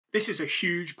This is a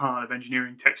huge part of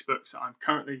engineering textbooks that I'm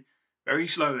currently very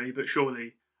slowly but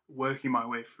surely working my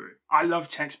way through. I love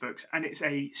textbooks, and it's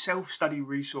a self-study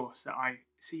resource that I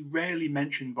see rarely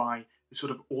mentioned by the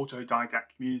sort of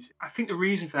autodidact community. I think the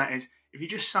reason for that is if you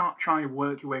just start trying to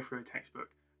work your way through a textbook,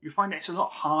 you find that it's a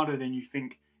lot harder than you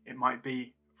think it might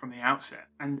be from the outset.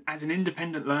 And as an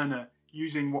independent learner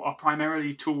using what are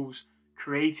primarily tools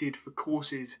created for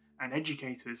courses and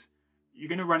educators, you're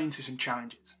going to run into some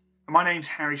challenges. My name's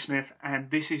Harry Smith,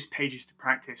 and this is Pages to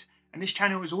Practice. And this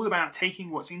channel is all about taking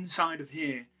what's inside of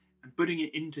here and putting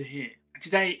it into here. And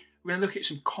today, we're going to look at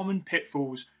some common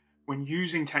pitfalls when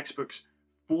using textbooks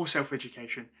for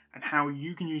self-education and how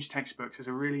you can use textbooks as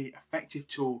a really effective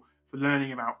tool for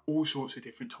learning about all sorts of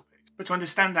different topics. But to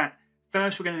understand that,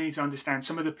 first we're going to need to understand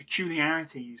some of the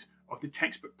peculiarities of the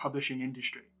textbook publishing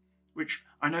industry, which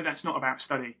I know that's not about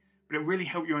study, but it'll really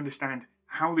help you understand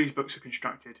how these books are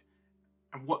constructed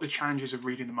and what the challenges of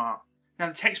reading them are. Now,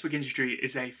 the textbook industry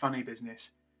is a funny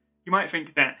business. You might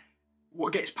think that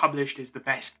what gets published is the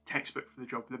best textbook for the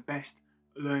job, the best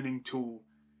learning tool,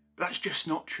 but that's just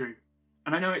not true.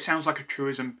 And I know it sounds like a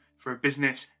truism for a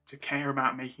business to care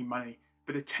about making money,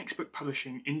 but the textbook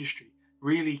publishing industry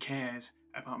really cares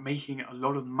about making a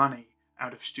lot of money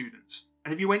out of students.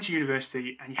 And if you went to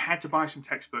university and you had to buy some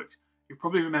textbooks, you'll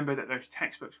probably remember that those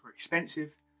textbooks were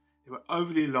expensive, they were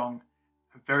overly long,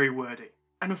 and very wordy.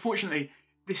 And unfortunately,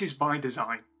 this is by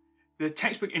design. The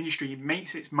textbook industry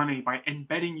makes its money by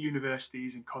embedding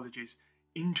universities and colleges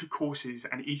into courses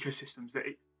and ecosystems that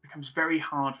it becomes very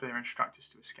hard for their instructors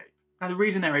to escape. Now, the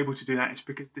reason they're able to do that is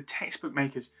because the textbook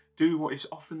makers do what is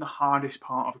often the hardest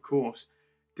part of a course: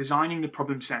 designing the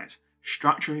problem sets,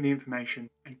 structuring the information,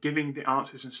 and giving the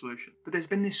answers and solutions. But there's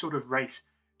been this sort of race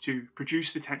to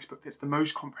produce the textbook that's the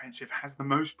most comprehensive, has the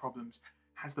most problems,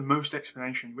 has the most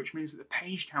explanation, which means that the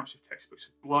page counts of textbooks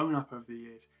have blown up over the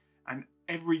years, and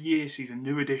every year sees a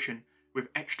new edition with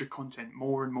extra content,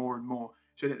 more and more and more,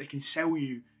 so that they can sell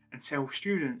you and sell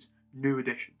students new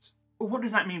editions. Well, what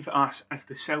does that mean for us as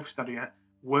the self-studier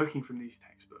working from these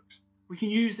textbooks? We can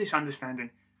use this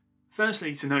understanding,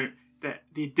 firstly, to note that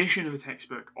the edition of a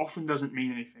textbook often doesn't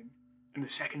mean anything, and the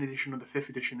second edition or the fifth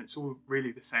edition, it's all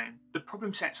really the same. The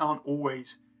problem sets aren't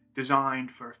always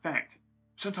designed for effect,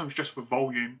 sometimes just for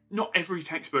volume. Not every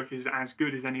textbook is as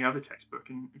good as any other textbook,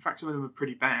 and in fact some of them are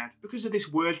pretty bad. Because of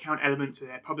this word count element to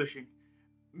their publishing,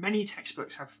 many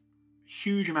textbooks have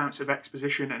huge amounts of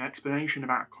exposition and explanation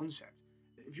about a concept.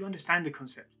 If you understand the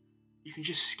concept, you can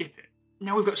just skip it.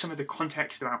 Now we've got some of the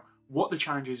context about what the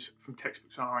challenges from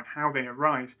textbooks are and how they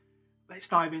arise. Let's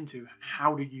dive into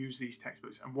how to use these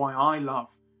textbooks and why I love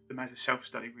them as a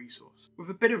self-study resource. With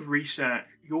a bit of research,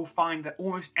 you'll find that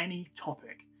almost any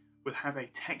topic will have a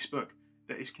textbook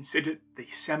that is considered the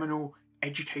seminal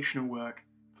educational work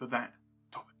for that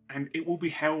topic. And it will be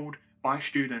held by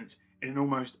students in an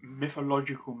almost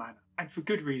mythological manner. And for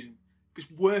good reason, because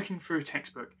working through a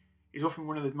textbook is often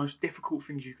one of the most difficult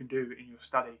things you can do in your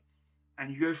study.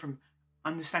 And you go from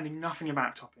understanding nothing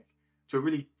about a topic to a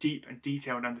really deep and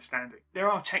detailed understanding.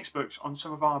 There are textbooks on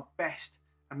some of our best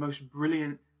and most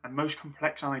brilliant and most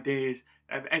complex ideas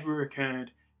that have ever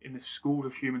occurred in the School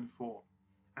of Human Thought.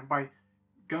 And by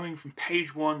going from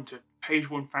page 1 to page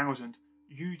 1000,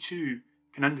 you too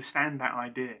can understand that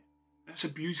idea. That's a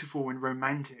beautiful and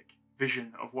romantic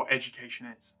vision of what education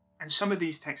is. And some of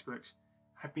these textbooks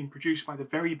have been produced by the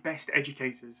very best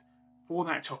educators for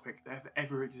that topic that have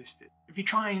ever existed. If you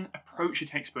try and approach a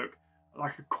textbook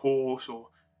like a course or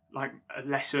like a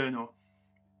lesson,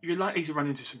 you're likely to run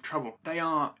into some trouble. They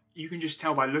are, you can just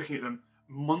tell by looking at them,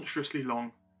 monstrously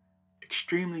long,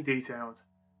 extremely detailed,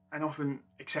 and often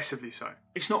excessively so.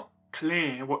 It's not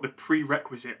clear what the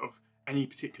prerequisite of any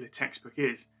particular textbook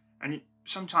is, and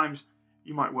sometimes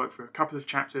you might work through a couple of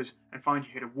chapters and find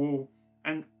you hit a wall,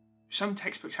 and some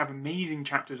textbooks have amazing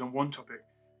chapters on one topic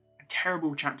and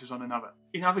terrible chapters on another.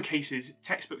 In other cases,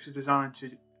 textbooks are designed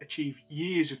to achieve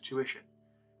years of tuition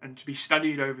and to be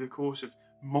studied over the course of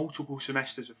multiple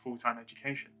semesters of full-time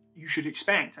education. You should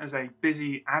expect, as a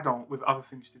busy adult with other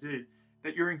things to do,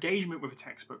 that your engagement with a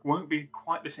textbook won't be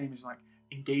quite the same as like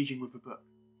engaging with a book.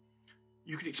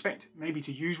 You could expect maybe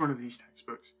to use one of these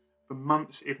textbooks for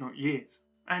months, if not years.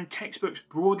 And textbooks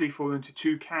broadly fall into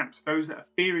two camps, those that are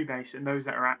theory-based and those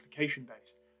that are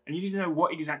application-based. And you need to know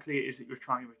what exactly it is that you're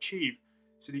trying to achieve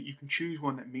so that you can choose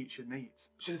one that meets your needs.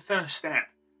 So the first step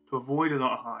to avoid a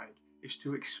lot of hype is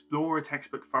to explore a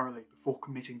textbook thoroughly before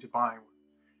committing to buying one.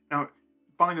 Now,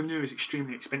 buying them new is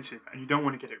extremely expensive and you don't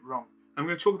want to get it wrong. I'm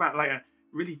going to talk about later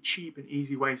really cheap and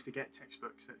easy ways to get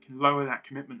textbooks that can lower that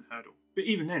commitment hurdle. But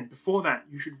even then, before that,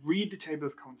 you should read the table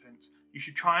of contents, you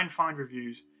should try and find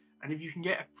reviews, And if you can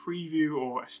get a preview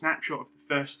or a snapshot of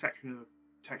the first section of the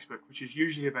textbook, which is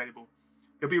usually available,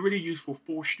 it'll be really useful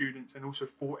for students and also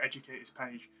for educators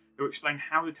page. It will explain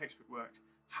how the textbook works,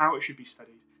 how it should be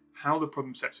studied, how the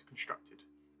problem sets are constructed.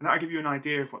 And that'll give you an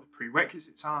idea of what the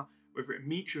prerequisites are, whether it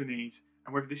meets your needs,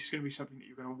 and whether this is going to be something that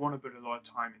you're going to want to put a lot of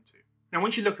time into. Now,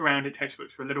 once you look around at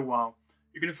textbooks for a little while,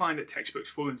 you're going to find that textbooks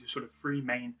fall into sort of three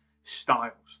main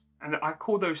styles. And I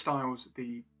call those styles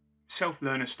the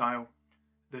self-learner style,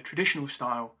 the traditional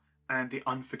style, and the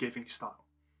unforgiving style.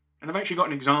 And I've actually got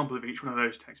an example of each one of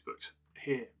those textbooks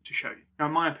here to show you. Now,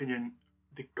 in my opinion,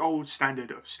 the gold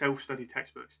standard of self-study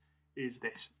textbooks is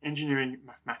this, Engineering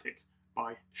Mathematics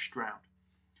by Stroud.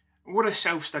 And what a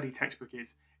self-study textbook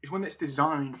is one that's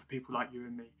designed for people like you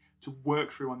and me to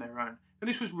work through on their own. Now,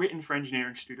 this was written for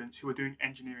engineering students who are doing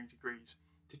engineering degrees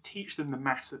to teach them the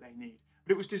maths that they need,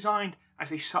 but it was designed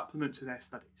as a supplement to their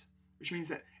studies, which means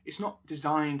that it's not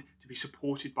designed to be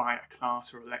supported by a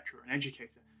class or a lecturer or an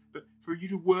educator, but for you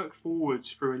to work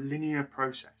forwards through a linear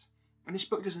process. And this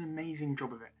book does an amazing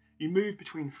job of it. You move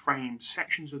between frames,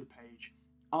 sections of the page,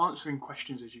 answering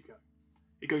questions as you go.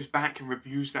 It goes back and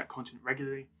reviews that content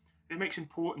regularly, and it makes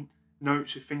important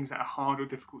notes of things that are hard or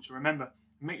difficult to remember,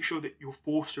 and make sure that you're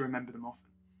forced to remember them often.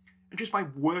 And just by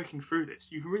working through this,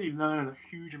 you can really learn a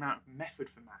huge amount of method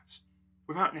for maths,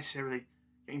 without necessarily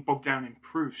getting bogged down in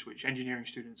proofs, which engineering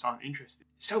students aren't interested in.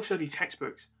 Self-study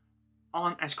textbooks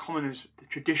aren't as common as the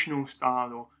traditional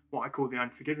style, or what I call the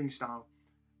unforgiving style,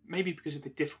 maybe because of the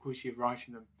difficulty of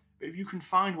writing them. But if you can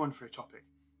find one for a topic,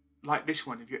 like this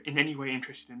one, if you're in any way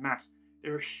interested in maths,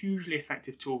 they're a hugely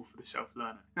effective tool for the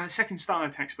self-learner. Now, the second style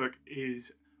of textbook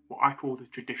is what I call the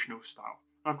traditional style.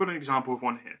 I've got an example of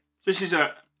one here. So this is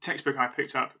a textbook I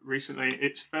picked up recently.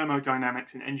 It's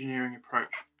Thermodynamics and Engineering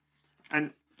Approach.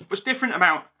 And what's different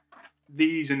about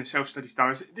these in the self-study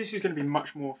style is this is going to be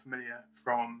much more familiar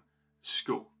from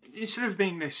school. Instead of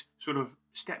being this sort of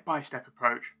step-by-step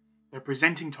approach, they're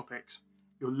presenting topics,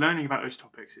 you're learning about those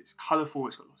topics, it's colourful,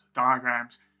 it's got lots of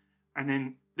diagrams, and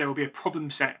then there will be a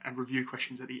problem set and review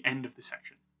questions at the end of the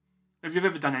section. Now, if you've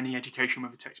ever done any education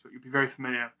with a textbook, you'll be very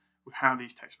familiar with how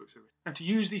these textbooks are written. Now, to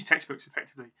use these textbooks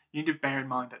effectively, you need to bear in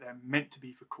mind that they're meant to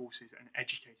be for courses and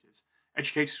educators.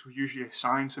 Educators will usually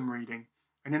assign some reading,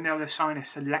 and then they'll assign a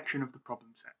selection of the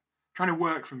problem set. Trying to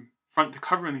work from front to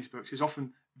cover in these books is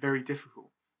often very difficult,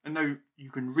 and though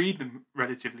you can read them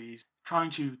relatively easily,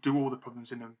 trying to do all the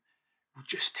problems in them will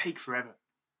just take forever.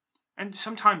 And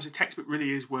sometimes a textbook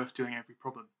really is worth doing every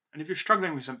problem. And if you're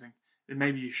struggling with something, then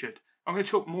maybe you should. I'm going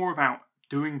to talk more about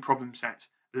doing problem sets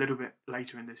a little bit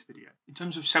later in this video. In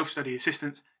terms of self-study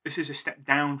assistance, this is a step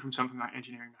down from something like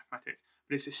engineering mathematics,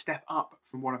 but it's a step up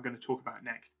from what I'm going to talk about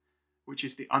next, which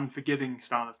is the unforgiving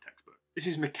style of textbook. This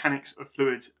is Mechanics of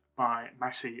Fluids by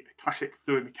Massey, a classic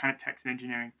fluid mechanic text in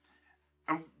engineering.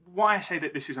 And why I say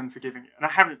that this is unforgiving, and I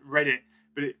haven't read it,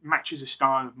 but it matches a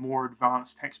style of more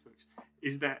advanced textbooks,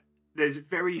 is that there's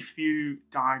very few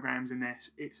diagrams in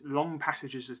this. It's long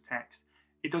passages of text.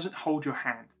 It doesn't hold your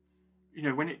hand. You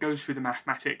know, when it goes through the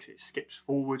mathematics, it skips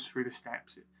forwards through the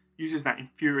steps. It uses that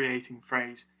infuriating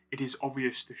phrase, "It is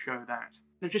obvious to show that."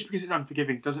 Now, just because it's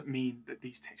unforgiving doesn't mean that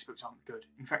these textbooks aren't good.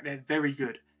 In fact, they're very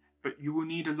good, but you will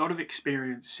need a lot of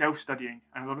experience self-studying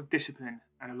and a lot of discipline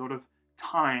and a lot of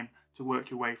time to work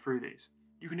your way through these.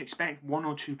 You can expect 1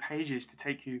 or 2 pages to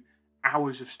take you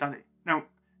hours of study. Now,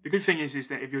 the good thing is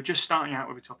that if you're just starting out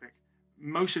with a topic,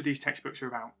 most of these textbooks are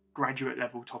about graduate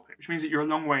level topics, which means that you're a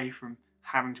long way from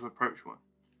having to approach one.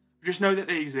 But just know that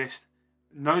they exist,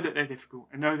 know that they're difficult,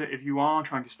 and know that if you are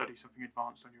trying to study something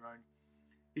advanced on your own,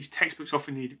 these textbooks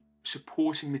often need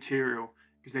supporting material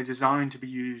because they're designed to be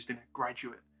used in a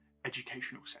graduate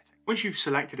educational setting. Once you've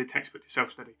selected a textbook to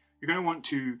self-study, you're going to want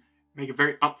to make a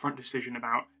very upfront decision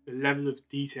about the level of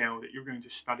detail that you're going to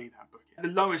study that book in. At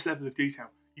the lowest level of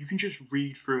detail, you can just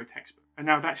read through a textbook. And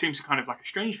now that seems kind of like a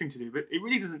strange thing to do, but it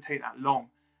really doesn't take that long.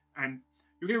 And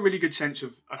you'll get a really good sense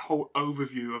of a whole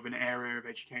overview of an area of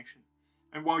education.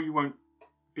 And while you won't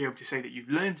be able to say that you've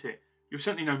learned it, you'll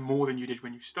certainly know more than you did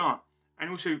when you start. And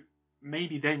also,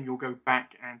 maybe then you'll go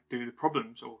back and do the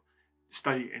problems or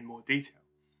study it in more detail.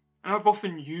 And I've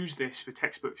often used this for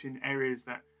textbooks in areas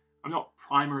that I'm not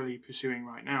primarily pursuing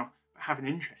right now, but have an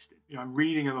interest in. You know, I'm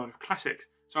reading a lot of classics,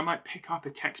 so I might pick up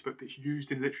a textbook that's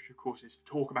used in literature courses to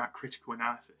talk about critical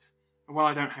analysis. And while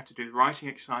I don't have to do the writing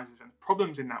exercises and the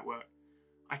problems in that work,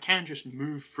 I can just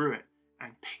move through it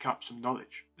and pick up some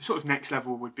knowledge. The sort of next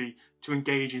level would be to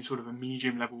engage in sort of a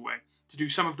medium level way, to do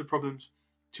some of the problems,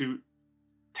 to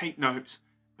take notes,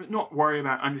 but not worry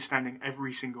about understanding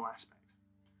every single aspect.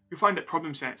 You'll find that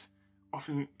problem sets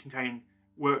often contain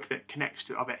work that connects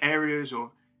to other areas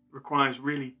or requires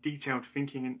really detailed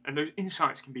thinking, and those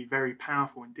insights can be very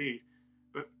powerful indeed.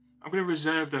 But I'm going to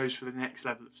reserve those for the next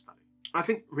level of study. I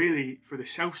think really for the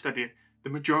self-study, the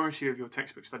majority of your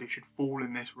textbook study should fall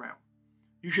in this realm.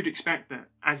 You should expect that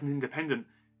as an independent,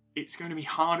 it's going to be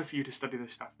harder for you to study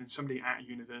this stuff than somebody at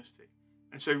university.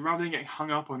 And so rather than getting hung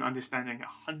up on understanding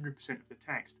 100% of the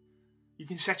text, you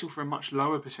can settle for a much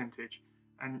lower percentage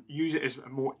and use it as a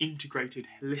more integrated,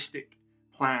 holistic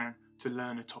plan to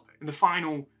learn a topic. And the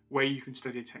final way you can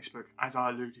study a textbook, as I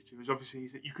alluded to, is obviously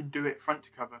is that you can do it front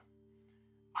to cover,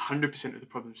 100% of the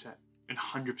problem set in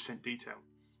 100% detail.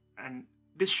 And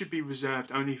this should be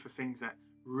reserved only for things that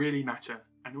really matter,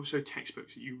 and also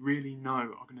textbooks that you really know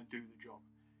are going to do the job.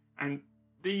 And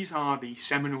these are the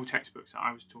seminal textbooks that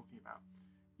I was talking about.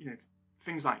 You know,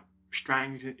 things like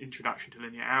Strang's Introduction to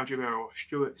Linear Algebra or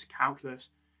Stewart's Calculus.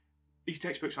 These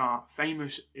textbooks are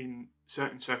famous in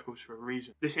certain circles for a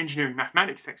reason. This engineering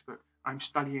mathematics textbook, I'm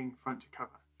studying front to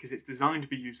cover because it's designed to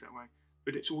be used that way,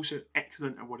 but it's also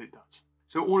excellent at what it does.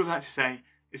 So all of that to say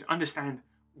is understand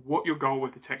what your goal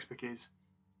with the textbook is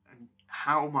and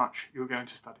how much you're going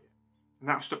to study it. And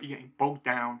that will stop you getting bogged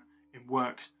down in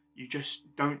works you just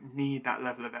don't need that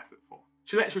level of effort for.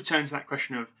 So let's return to that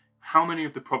question of how many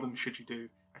of the problems should you do,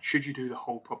 and should you do the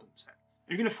whole problem set?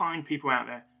 And you're going to find people out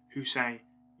there who say,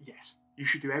 yes, you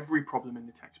should do every problem in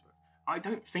the textbook. I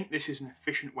don't think this is an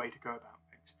efficient way to go about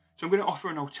things. So I'm going to offer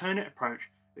an alternate approach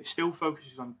that still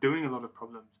focuses on doing a lot of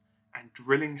problems and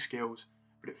drilling skills,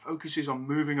 but it focuses on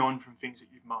moving on from things that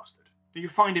you've mastered. Now,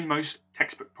 you'll find in most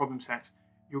textbook problem sets,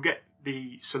 you'll get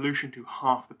the solution to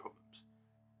half the problems,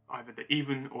 either the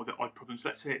even or the odd problems.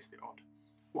 Let's say it's the odd.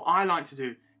 What I like to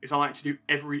do is I like to do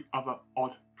every other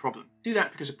odd problem. Do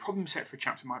that because a problem set for a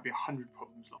chapter might be 100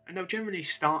 problems long, and they'll generally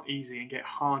start easy and get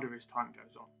harder as time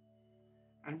goes on.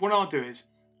 And what I'll do is,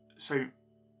 so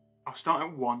I'll start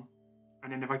at 1,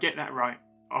 and then if I get that right,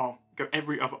 I'll go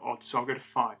every other odd, so I'll go to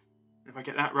 5. And if I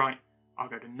get that right, I'll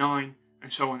go to 9,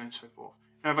 and so on and so forth.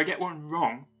 Now if I get one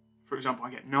wrong, for example, I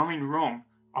get 9 wrong,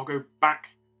 I'll go back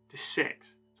to 6.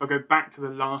 So I'll go back to the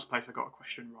last place I got a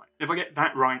question right. And if I get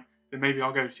that right, then maybe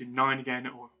I'll go to 9 again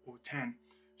or 10.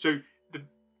 So the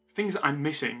things that I'm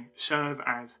missing serve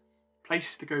as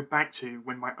places to go back to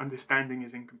when my understanding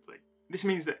is incomplete. This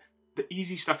means that the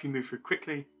easy stuff you move through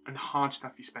quickly and the hard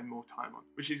stuff you spend more time on,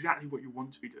 which is exactly what you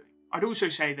want to be doing. I'd also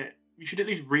say that you should at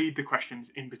least read the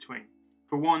questions in between.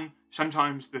 For one,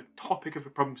 sometimes the topic of a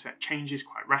problem set changes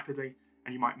quite rapidly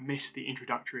and you might miss the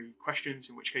introductory questions,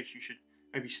 in which case you should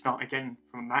maybe start again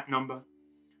from that number.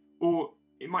 Or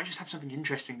it might just have something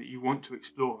interesting that you want to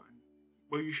explore, and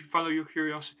well, you should follow your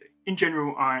curiosity. In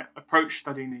general, I approach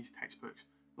studying these textbooks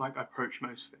like I approach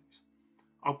most things.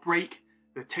 I'll break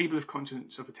the table of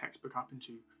contents of a textbook up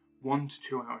into 1 to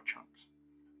 2 hour chunks.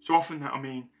 So often that'll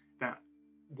mean that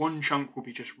one chunk will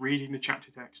be just reading the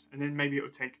chapter text, and then maybe it'll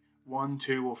take 1,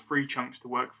 2, or 3 chunks to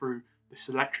work through the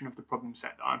selection of the problem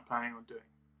set that I'm planning on doing.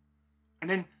 And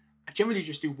then I generally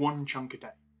just do 1 chunk a day.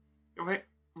 If I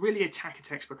really attack a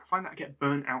textbook, I find that I get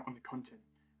burnt out on the content.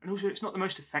 And also, it's not the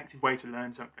most effective way to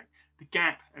learn something. The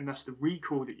gap, and thus the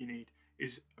recall that you need,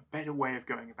 is a better way of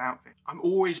going about things. I'm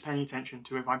always paying attention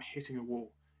to if I'm hitting a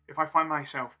wall. If I find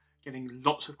myself getting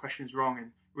lots of questions wrong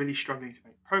and really struggling to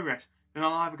make progress, then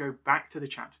I'll either go back to the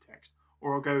chapter text,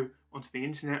 or I'll go onto the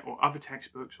internet or other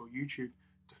textbooks or YouTube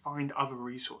to find other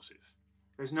resources.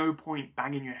 There's no point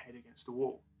banging your head against the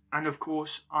wall. And of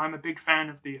course, I'm a big fan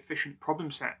of the efficient problem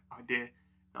set idea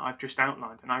that I've just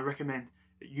outlined, and I recommend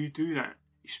that you do that,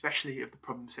 especially if the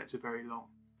problem sets are very long.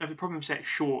 Now, if the problem set is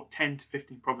short, 10 to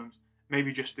 15 problems,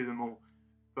 maybe just do them all.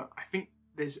 But I think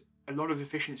there's a lot of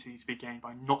efficiency to be gained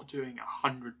by not doing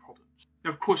 100 problems.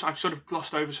 Now, of course, I've sort of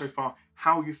glossed over so far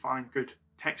how you find good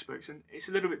textbooks, and it's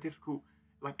a little bit difficult,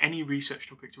 like any research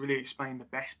topic, to really explain the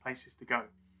best places to go.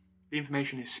 The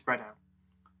information is spread out.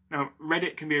 Now,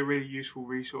 Reddit can be a really useful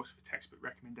resource for textbook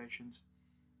recommendations,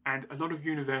 and a lot of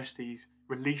universities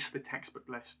release the textbook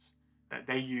lists that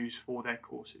they use for their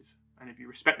courses. And if you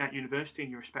respect that university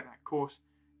and you respect that course,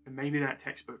 then maybe that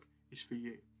textbook is for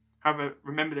you. However,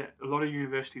 remember that a lot of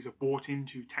universities are bought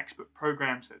into textbook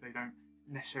programs that they don't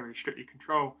necessarily strictly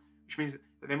control, which means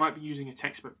that they might be using a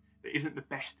textbook that isn't the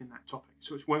best in that topic.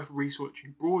 So it's worth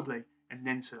researching broadly and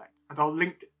then select. And I'll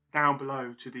link down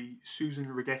below to the Susan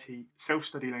Rigetti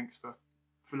self-study links for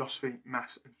philosophy,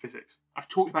 maths and physics. I've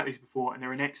talked about these before and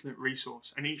they're an excellent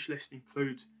resource, and each list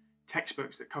includes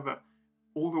textbooks that cover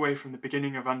all the way from the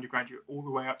beginning of undergraduate all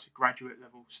the way up to graduate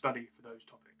level study for those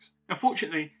topics. Now,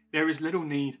 fortunately, there is little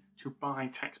need to buy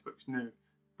textbooks new,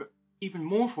 but even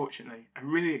more fortunately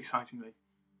and really excitingly,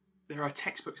 there are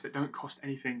textbooks that don't cost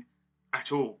anything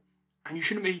at all. And you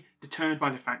shouldn't be deterred by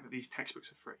the fact that these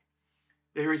textbooks are free.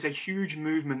 There is a huge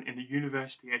movement in the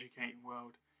university educating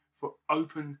world for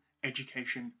open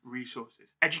education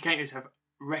resources. Educators have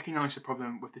recognized the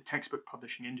problem with the textbook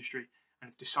publishing industry and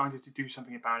have decided to do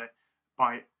something about it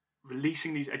by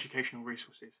releasing these educational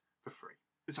resources for free.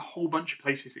 There's a whole bunch of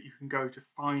places that you can go to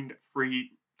find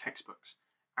free textbooks,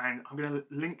 and I'm going to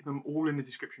link them all in the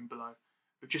description below.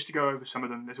 But just to go over some of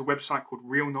them, there's a website called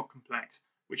Real Not Complex,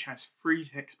 which has free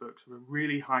textbooks of a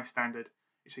really high standard.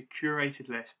 It's a curated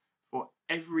list for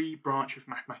every branch of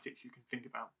mathematics you can think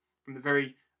about, from the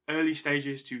very early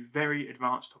stages to very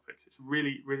advanced topics. It's a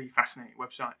really, really fascinating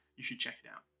website. You should check it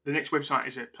out. The next website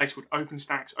is a place called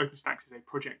OpenStax. OpenStax is a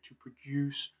project to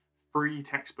produce free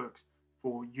textbooks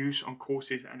for use on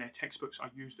courses, and their textbooks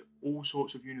are used at all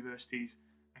sorts of universities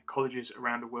and colleges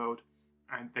around the world,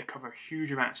 and they cover a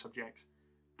huge amount of subjects.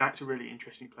 That's a really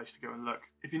interesting place to go and look.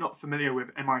 If you're not familiar with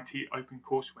MIT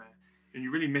OpenCourseWare, then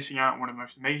you're really missing out on one of the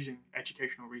most amazing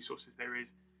educational resources there is.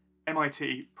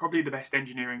 MIT, probably the best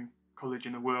engineering college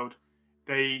in the world,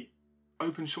 they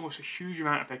open source a huge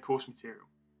amount of their course material.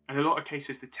 In a lot of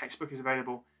cases, the textbook is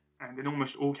available, and in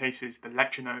almost all cases, the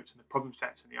lecture notes and the problem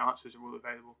sets and the answers are all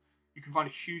available. You can find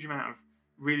a huge amount of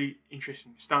really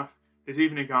interesting stuff. There's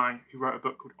even a guy who wrote a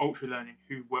book called Ultra Learning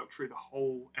who worked through the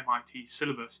whole MIT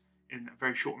syllabus in a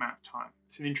very short amount of time.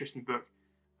 It's an interesting book.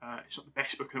 It's not the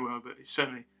best book in the world, but it's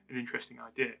certainly an interesting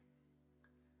idea.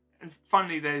 And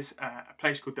finally, there's a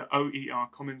place called the OER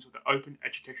Commons, or the Open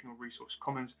Educational Resource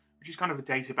Commons, which is kind of a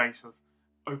database of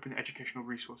open educational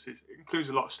resources. It includes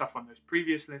a lot of stuff on those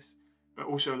previous lists, but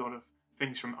also a lot of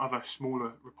things from other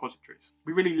smaller repositories.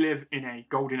 We really live in a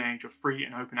golden age of free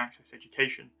and open access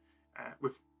education,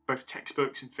 with both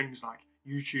textbooks and things like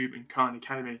YouTube and Khan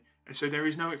Academy. And so there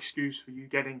is no excuse for you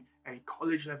getting a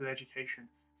college level education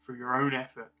through your own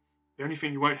effort. The only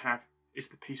thing you won't have is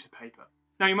the piece of paper.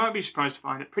 Now, you might be surprised to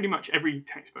find that pretty much every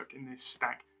textbook in this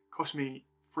stack cost me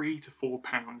 £3 to £4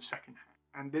 secondhand.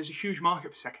 And there's a huge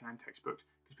market for secondhand textbooks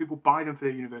because people buy them for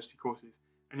their university courses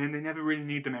and then they never really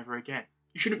need them ever again.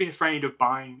 You shouldn't be afraid of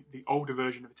buying the older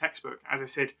version of a textbook. As I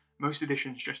said, most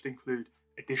editions just include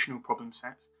additional problem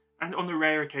sets. And on the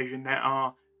rare occasion, there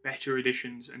are better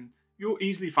editions, and you'll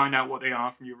easily find out what they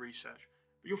are from your research.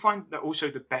 But you'll find that also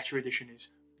the better edition is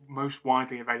most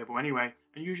widely available anyway,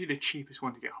 and usually the cheapest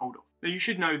one to get hold of. Now, you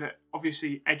should know that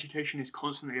obviously education is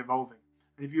constantly evolving,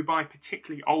 and if you buy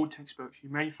particularly old textbooks, you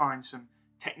may find some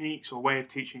techniques or way of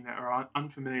teaching that are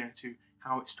unfamiliar to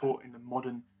how it's taught in the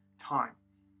modern time.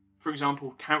 For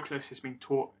example, calculus has been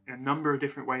taught in a number of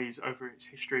different ways over its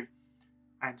history,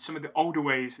 and some of the older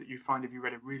ways that you find if you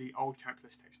read a really old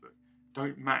calculus textbook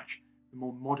don't match the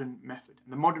more modern method.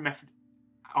 And the modern method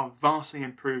are vastly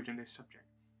improved in this subject.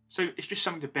 So it's just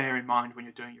something to bear in mind when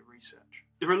you're doing your research.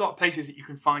 There are a lot of places that you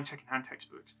can find secondhand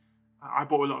textbooks. I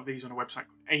bought a lot of these on a website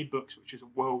called AbeBooks, which is a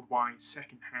worldwide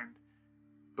secondhand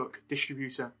book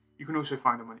distributor. You can also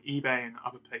find them on eBay and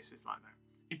other places like that.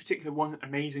 In particular, one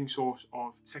amazing source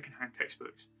of secondhand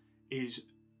textbooks is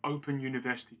Open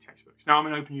University textbooks. Now, I'm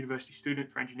an Open University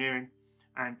student for engineering,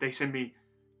 and they send me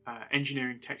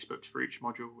engineering textbooks for each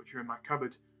module, which are in my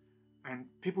cupboard. And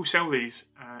people sell these.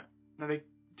 Now, they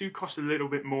do cost a little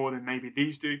bit more than maybe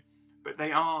these do, but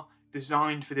they are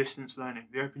designed for distance learning.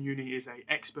 The Open Uni is an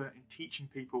expert in teaching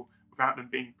people without them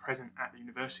being present at the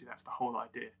university. That's the whole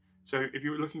idea. So if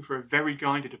you're looking for a very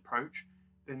guided approach,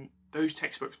 then those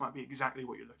textbooks might be exactly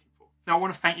what you're looking for. Now, I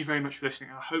want to thank you very much for listening,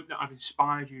 and I hope that I've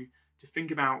inspired you to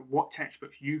think about what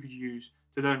textbooks you could use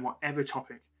to learn whatever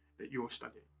topic that you're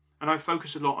studying. And I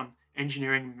focus a lot on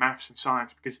engineering, maths and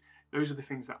science because those are the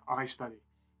things that I study.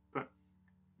 But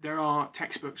there are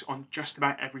textbooks on just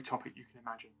about every topic you can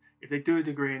imagine. If they do a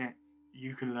degree in it,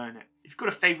 you can learn it. If you've got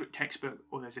a favourite textbook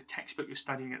or there's a textbook you're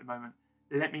studying at the moment,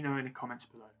 let me know in the comments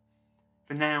below.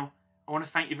 For now, I want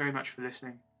to thank you very much for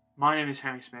listening. My name is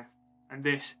Harry Smith, and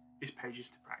this is Pages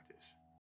to Practice.